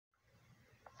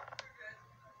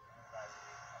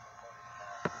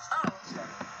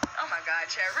God,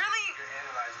 Chad, really? You're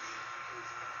analyzing me.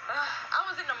 I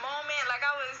was in the moment, like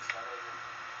I was.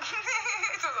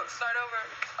 Start over.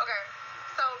 Okay.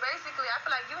 So basically, I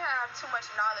feel like you have too much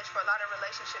knowledge for a lot of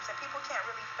relationships, and people can't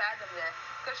really fathom that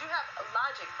because you have a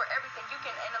logic for everything. You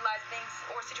can analyze things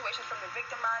or situations from the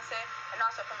victim mindset and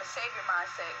also from a savior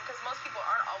mindset, because most people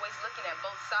aren't always looking at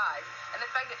both sides. And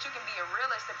the fact that you can be a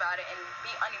realist about it and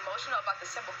be unemotional about the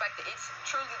simple fact that it's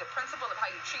truly the principle of how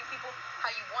you treat people,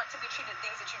 how you want to be treated,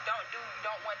 things that you don't do, you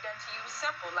don't want done to you.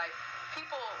 Simple. Like,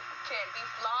 people can be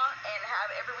flawed and have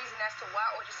every reason as to why,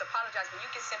 or just apologize, but you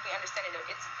can simply understand it.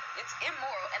 It's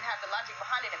immoral and have the logic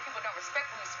behind it, and people don't respect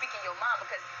when you speak in your mind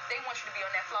because they want you to be on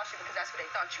that flaw shit because that's what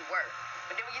they thought you were.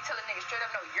 But then when you tell a nigga straight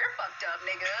up, no, you're fucked up,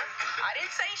 nigga. I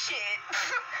didn't say shit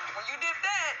when you did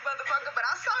that, motherfucker, but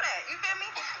I saw that. You feel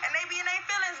me? And they be in their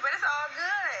feelings, but it's all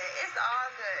good. It's all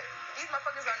good. These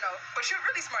motherfuckers don't know, but you're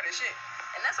really smart as shit.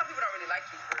 And that's why people don't really like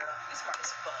you, for real. You smart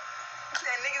as fuck.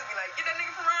 And niggas be like, get that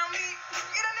nigga from around me.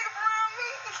 Get that nigga from around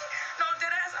me. No,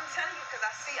 deadass, I'm telling you, because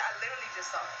I literally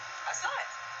just saw it. I saw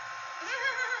it. You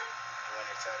want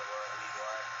to tell the world who you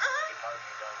are? Your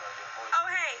partner don't know your voice. Oh,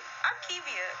 hey, I'm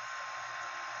Kivia.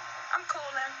 I'm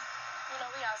coolin'. You know,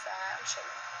 we outside. I'm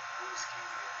chilling. Who's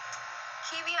Kivia?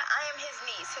 Kivia, I am his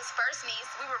niece, his first niece.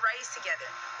 We were raised together.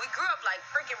 We grew up like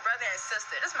freaking brother and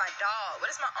sister. This is my dog,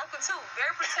 but it's my uncle too.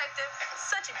 Very protective,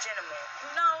 such a gentleman.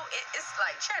 You know, it's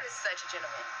like, Chad is such a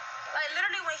gentleman. Like,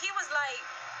 literally, when he was like,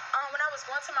 when I was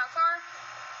going to my car,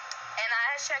 and I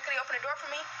asked Chad, could he open the door for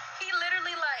me? He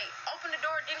literally, like, opened the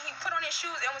door, then he put on his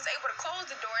shoes and was able to close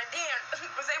the door, and then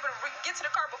was able to get to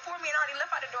the car before me and already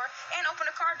left out the door and open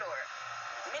the car door.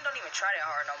 Men don't even try that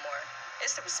hard no more.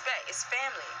 It's the respect. It's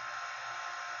family.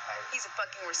 He's a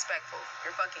fucking respectful.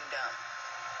 You're fucking dumb.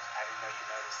 I didn't know you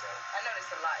noticed that. I noticed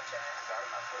a lot, Chad. Because I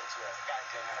hurt my foot too. I was like, God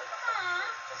damn, I hurt my fucking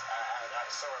foot. Because I had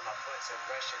a sore in my foot, so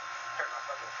rushing hurt my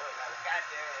fucking foot. And I was like, God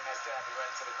damn, and I still had to run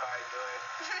to the car and do it.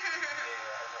 Yeah,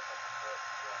 I hurt my fucking foot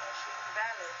doing that shit.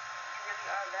 Valid. You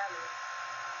really are valid.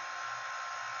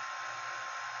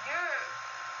 You're,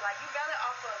 like, you valid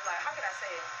off of, like, how can I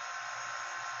say it?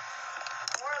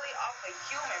 Morally off a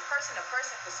human,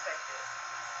 person-to-person perspective.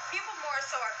 People more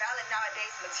so are valid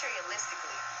nowadays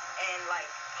materialistically and, like,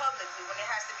 publicly when it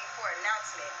has to be for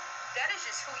announcement. That is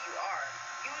just who you are.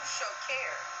 You show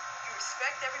care. You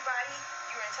respect everybody.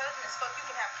 You're intelligent as fuck. You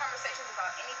can have conversations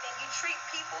about anything. You treat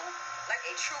people like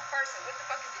a true person. What the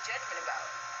fuck is the judgment about?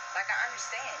 Like, I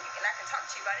understand. And I can talk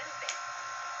to you about anything.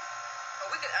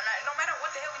 But we could, no matter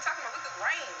what the hell we talking about, we could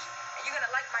range. And you're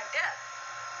gonna like my death.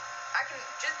 I can,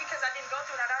 just because I didn't go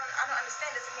through it, I don't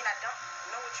understand, doesn't mean I don't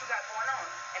know what you got going on.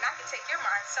 And I can take your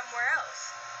mind somewhere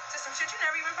else to some shit you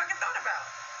never even fucking thought about.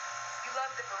 You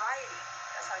love the variety.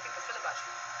 That's how people feel about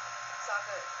you. It's all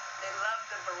good. They love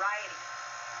the variety.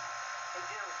 They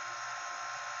do.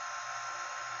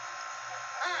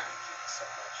 So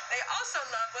much. They also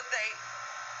love what they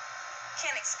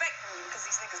can't expect from you because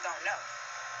these niggas don't know.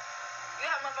 You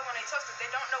have motherfuckers on their toast because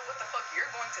they don't know what the fuck you're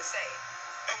going to say.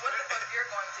 Or what the fuck you're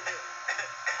going to do.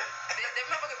 They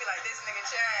motherfucker be like, this nigga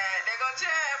Chad. They go,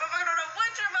 Chad, motherfucker don't know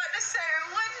what you're about to say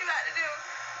or what you got to do.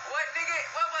 What nigga,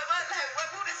 like, what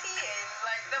mood is he in?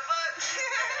 Like, the fuck?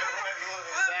 What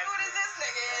mood is this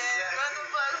nigga in? Exactly. What the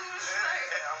fuck? Who's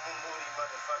like? I'm a moody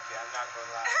motherfucker, I'm not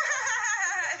gonna lie.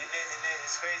 and then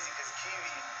it's crazy because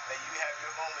Kiwi, like, you have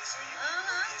your moments where you be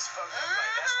moody as fuck. I'm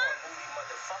like, that's for a moody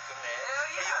motherfucker, man. Hell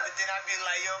yeah. But then I be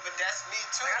like, yo, but that's me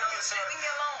too. Like, I don't though, give a so shit, leave me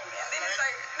alone. And then it's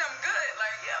like, I'm good.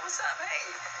 Like, yeah, what's up? Hey.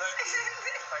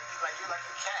 like you're like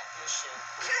a cat and shit.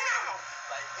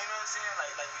 Like, you know what I'm saying?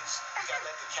 Like you gotta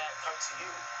let the cat come to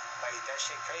you. Like, that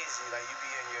shit crazy. Like, you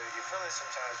be in your feelings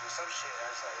sometimes with some shit. And I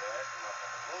was like, yeah, that's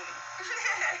motherfucking moody.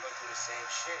 I go through the same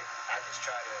shit. I just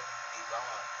try to be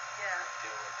gone. Yeah.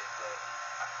 Deal with it, but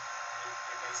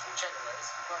it makes me check. I'm like, this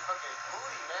motherfucking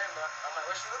moody, man. But I'm like,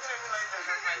 why she looking at me like that?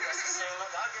 I'm like, that's the same look.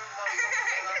 I'll give a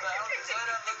motherfucker. I'm like, I don't deserve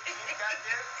that look. You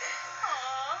goddamn.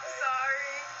 Aw, I'm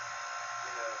sorry.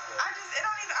 You know, but I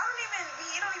don't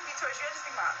even be towards you. I just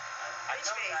be my I bitch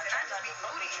know, face, I and try I just not be to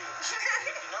fuck moody. with you.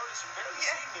 You notice you barely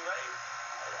see me, right?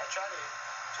 I try to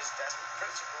just, that's my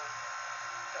principle.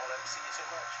 Don't let me see you too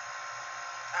much.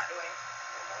 Out the way.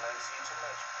 Don't let me see you too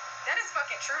much. That is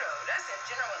fucking true though. That's in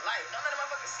general in life. Don't let a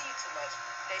motherfucker see you too much.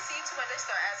 They see you too much, they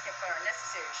start asking for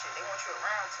unnecessary shit. They want you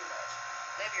around too much.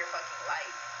 Live your fucking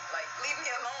life. Like, leave me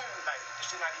alone. Like, they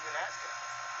should not even ask them.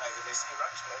 Like, if they see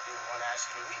rubbish, like, they want to ask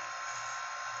you to leave.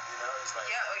 You know, it's like,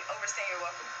 Yeah, overstaying your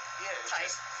welcome. yeah, it's Type.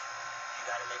 just, you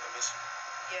gotta make a mission.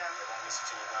 Yeah. They won't listen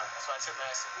to you now. That's why I took my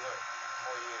ass to New York.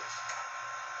 4 years.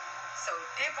 So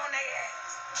dip on their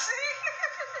ass.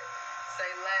 Say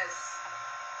less.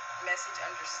 Message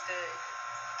understood.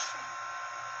 As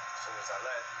soon as I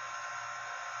left,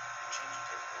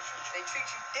 they treat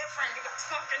you different. You got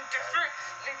fucking different.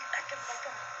 Nigga, acting like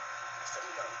a... Instead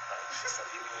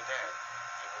of me and Dad.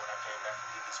 Even when I came back from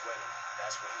Gigi's wedding,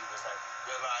 that's when he was like,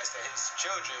 realized that his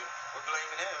children were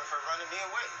blaming him for running me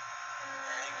away.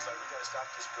 And he was like, we gotta stop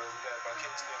this, bro. My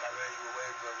kids think I ran you away,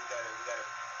 bro. We gotta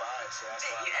fight. So that's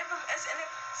why. And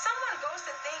if someone goes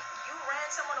to think you ran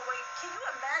someone away, can you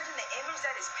imagine the image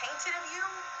that is painted of you?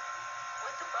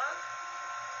 What the fuck?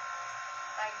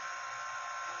 Like,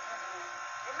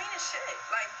 you're mean as shit.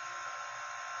 Like,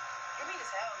 you're mean as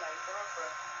hell. Like, for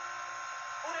real.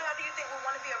 Who the hell do you think would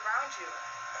want to be around you?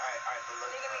 Alright, but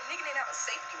look. Nigga need to have a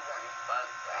safety warning. Fuck.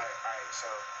 Alright, so,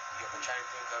 we're trying to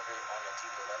think of it on a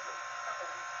deeper level. Okay.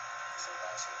 So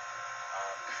that's it.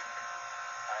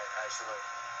 Alright, so look.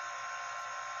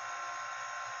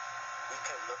 We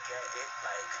could look at it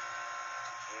like,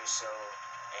 you're so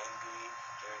angry,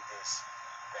 you're this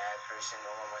bad person,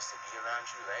 no one wants to be around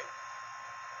you, right?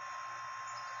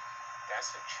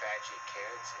 That's a tragic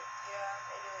character.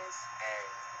 Yeah, it is. And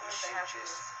we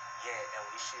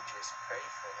should just pray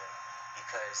for him,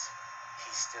 because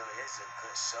he still is a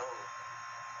good soul,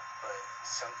 but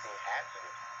something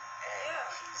happened,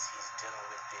 and he's dealing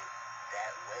with it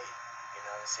that way. You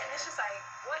know what I'm saying? And it's just like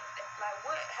what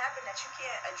happened that you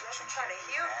can't address and try to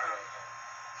heal from?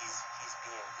 He's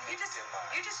being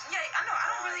victimized. You just I know.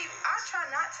 I try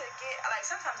not to get, like,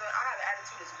 sometimes I have an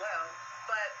attitude as well,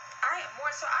 but I am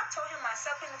more so, I've told him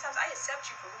myself many times, I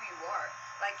accept you for who you are.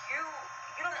 Like, you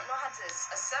don't know how to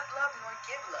accept love nor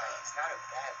give love. He's not a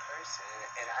bad person,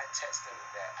 and I text him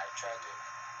that. I tried to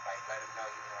let him know,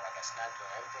 like, I snapped him.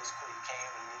 Everything's cool. You came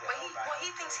and you needed help. He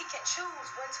thinks he can choose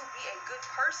when to be a good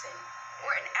person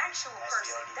or an actual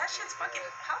person. That shit's fucking.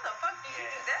 How the fuck do you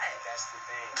do that? That's the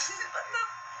thing.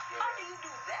 How do you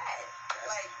do that?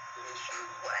 That's the issue.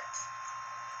 What?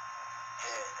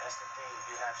 Yeah, that's the thing.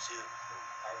 You have to,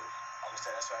 almost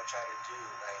that's what I try to do.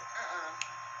 Like,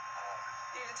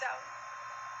 you need to tell him.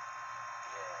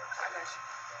 Yeah. I got you.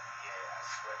 Yeah, I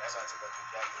swear. That's why I took a good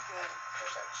jacket. You good?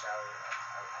 Fresh out the shower.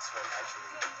 I swear,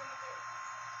 actually.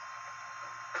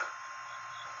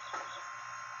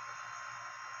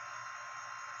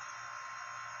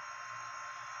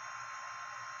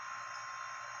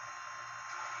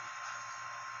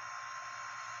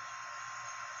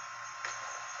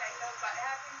 About to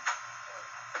happen.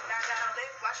 Now that I don't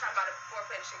live, watch how I'm about to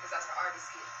forfeit shit because I already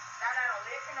see it. Now that I don't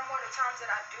live here no more, the times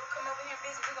that I do come over here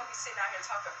busy, we're gonna be sitting out here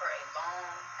talking for a long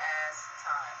ass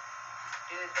time.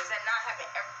 Dude, does that not happen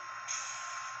every?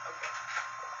 Okay.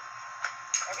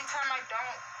 Every time I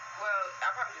don't, well,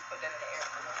 I'll probably just put that in the air.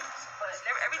 But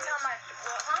every time I,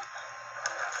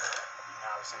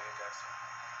 I was saying that.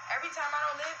 Every time I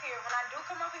don't live here, when I do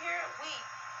come over here, we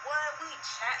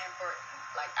chatting for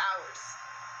like hours.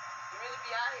 We really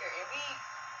be out here, and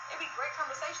it be great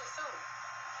conversations too.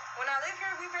 When I live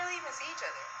here, we barely even see each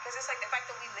other, because it's like the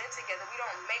fact that we live together, we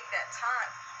don't make that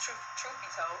time. Truth be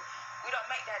told, we don't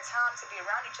make that time to be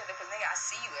around each other, because nigga, I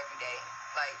see you every day.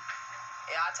 Like,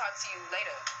 yeah, I'll talk to you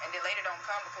later, and then later don't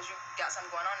come because you got something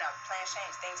going on now. Plans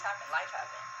change, things happen, life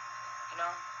happen, you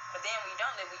know. But then when you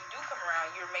don't live, when you do come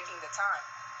around, you're making the time.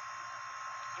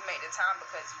 You make the time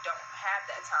because you don't have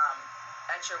that time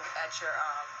at your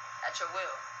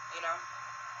will. You know?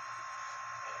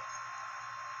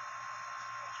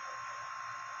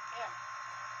 Yeah.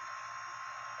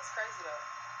 That's crazy though.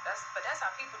 That's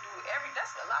how people do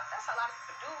that's how a lot of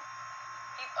people do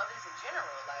others in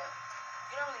general. Like,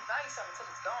 you don't really value something until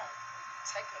it's gone.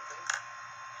 Technically.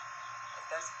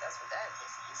 Like, that's what that is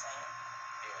basically saying.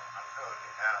 Yeah, I'm feeling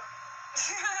it now.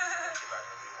 If I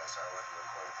can leave, I started working to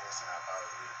record this, and I'll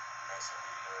probably make some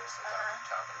videos that I'm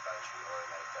talking about you, or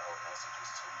like the whole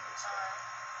messages to you and stuff.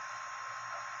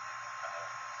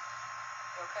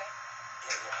 You okay?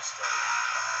 Yeah, I'm still.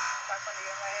 Back under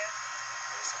your head?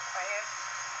 Right here?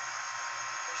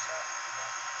 For sure.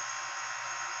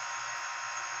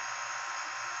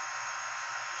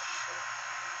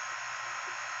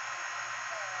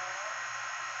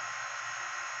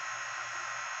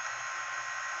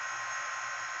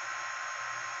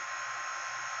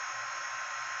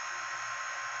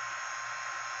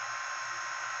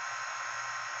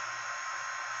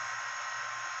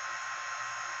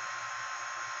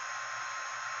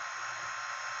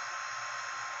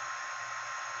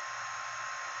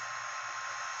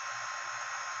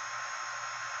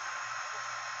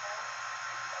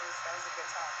 That was a good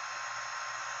time.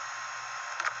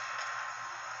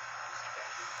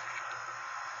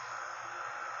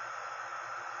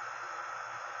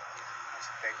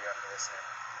 Thank you for listening.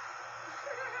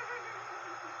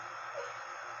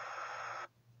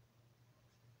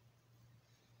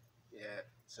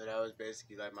 So that was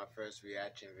basically like my first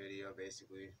reaction video.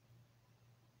 Basically,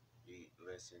 you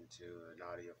listen to an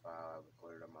audio file I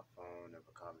recorded on my phone of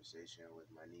a conversation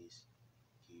with my niece,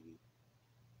 Kiwi.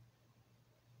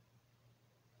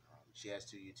 She has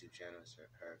 2 YouTube channels.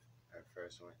 Her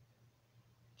first one,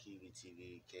 Kiwi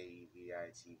TV, Kevi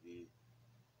TV,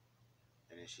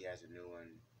 and then she has a new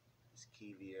one. It's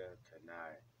Kevia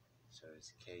Kanai, so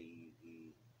it's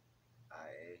Kevia,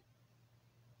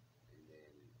 and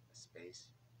then a space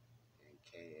and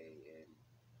Kanai.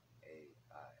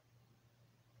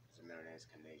 His middle name is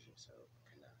Kanasia, so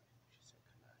Kanai. She said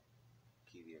Kanai.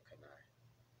 Kevia Kanai.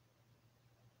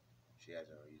 She has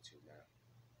her own YouTube now.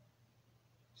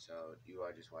 So you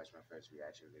all just watched my first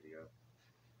reaction video,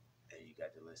 and you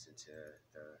got to listen to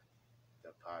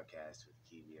the podcast with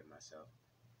Kiwi and myself.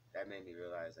 That made me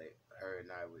realize like her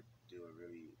and I would do a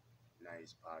really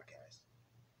nice podcast.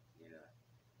 You know,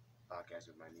 podcast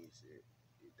with my niece.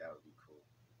 That would be cool.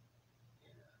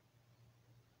 You know,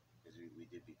 because we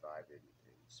did be vibing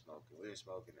and smoking. We were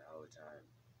smoking the whole time.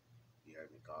 You heard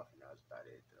me coughing. That was about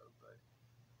it though. But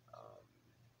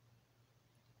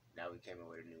now we came up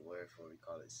with a new word for it. We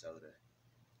call it soda.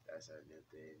 That's our new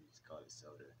thing. Just call it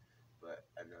soda.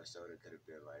 But I know soda could have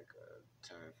been like a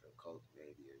term for coke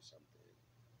maybe or something,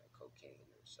 like cocaine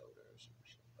or soda or some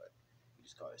shit. But we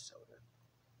just call it soda,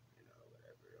 you know,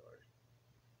 whatever. Or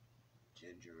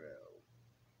ginger ale.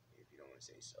 If you don't want to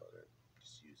say soda,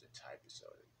 just use a type of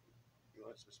soda. You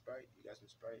want some Sprite? You got some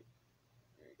Sprite?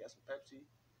 Yeah, you got some Pepsi?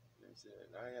 You know what I'm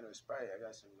saying? I ain't got no Sprite. I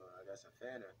got some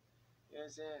Fanta. You know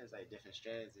what I'm saying? It's like different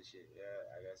strands and shit.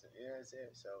 Yeah, I got some. You know what I'm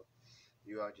saying? So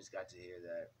you all just got to hear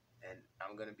that. And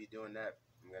I'm going to be doing that.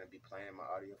 I'm going to be playing my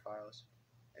audio files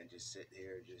and just sit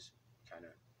here, just kind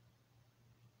of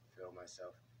feel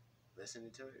myself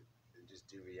listening to it and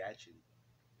just do reaction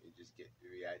and just get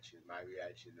the reaction, my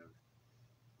reaction of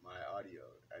my audio.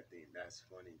 I think that's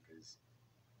funny because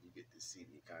you get to see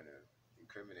me kind of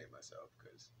incriminate myself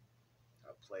because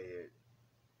I play it.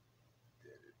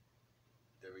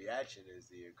 The reaction is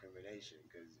the incrimination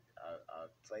because I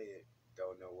play it,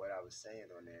 don't know what I was saying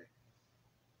on there,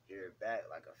 hear it back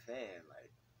like a fan,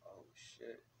 like, oh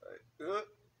shit, like,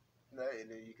 and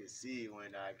then you can see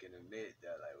when I can admit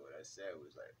that, like, what I said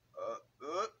was like,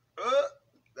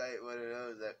 like one of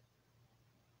those, like,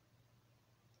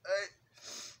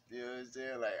 you know what I'm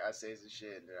saying? Like, I say some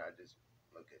shit and then I just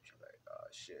look at you like, oh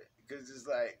shit, because it's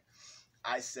like,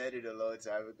 I said it a long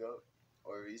time ago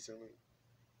or recently,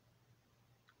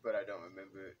 but I don't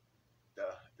remember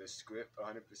the script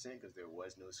 100% because there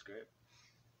was no script.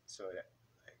 So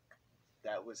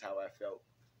that was how I felt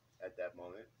at that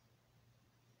moment.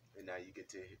 And now you get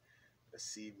to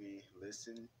see me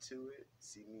listen to it,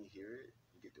 see me hear it.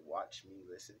 You get to watch me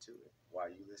listen to it while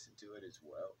you listen to it as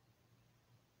well.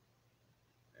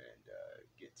 And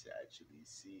get to actually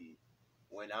see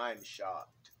when I'm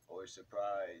shocked or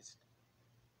surprised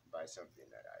by something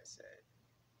that I said.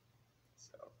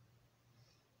 So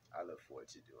I look forward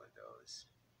to doing those.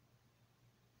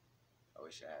 I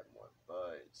wish I had more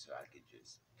bud so I could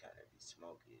just kind of be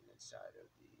smoking inside of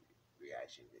the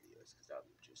reaction videos because I'm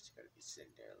just going to be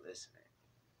sitting there listening.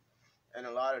 And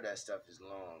a lot of that stuff is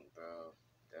long, bro.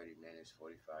 30 minutes,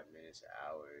 45 minutes, an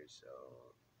hour. So,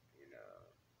 you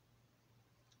know,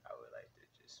 I would like to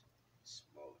just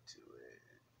smoke to it.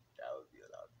 That would be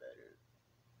a lot better.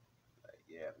 Like,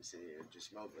 yeah, I'm sitting here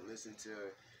just smoking. Listen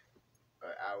to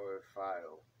an hour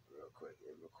file real quick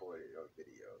and record it on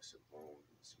video. So, boom,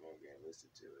 smoking,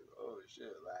 listen to it. Oh,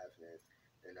 shit, laughing.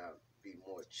 And I'll be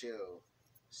more chill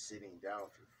sitting down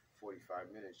for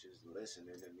 45 minutes just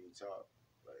listening to me talk.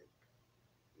 Like,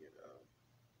 you know.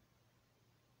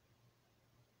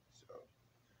 So,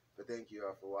 but thank you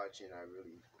all for watching. I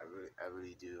really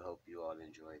do hope you all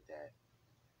enjoyed that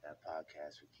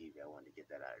podcast with Kiwi. I wanted to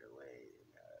get that out of the way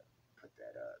and put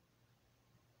that up.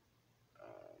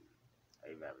 I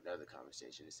even have another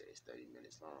conversation that says 30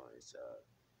 minutes long. It's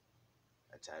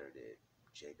I titled it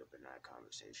Jacob and I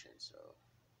Conversation. So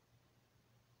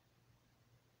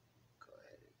go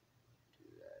ahead and do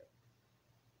that.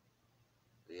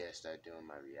 But yeah, start doing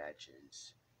my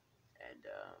reactions and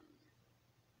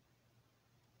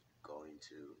going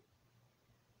to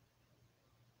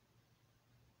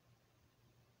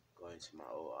my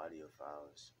old audio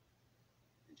files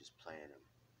and just playing them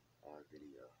on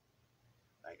video.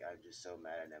 Like, I'm just so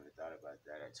mad I never thought about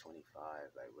that at 25,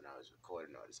 like when I was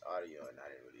recording all this audio and I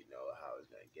didn't really know how I was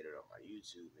going to get it on my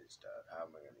YouTube and stuff. How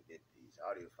am I going to get these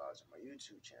audio files on my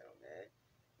YouTube channel, man?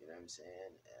 You know what I'm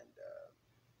saying? And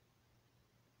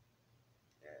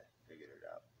yeah, figured it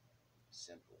out.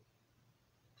 Simple.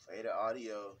 Play the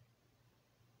audio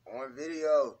on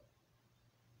video.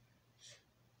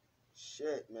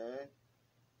 shit, man.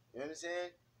 You know what I'm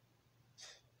saying?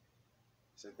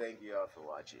 So thank you all for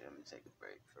watching. I'm gonna take a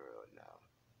break for real now.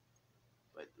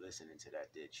 But listening to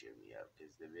that did cheer me up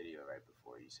because the video right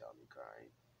before you saw me crying,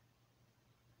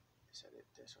 so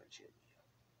this one cheered me up.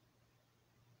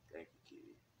 Thank you,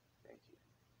 Kiwi. Thank you.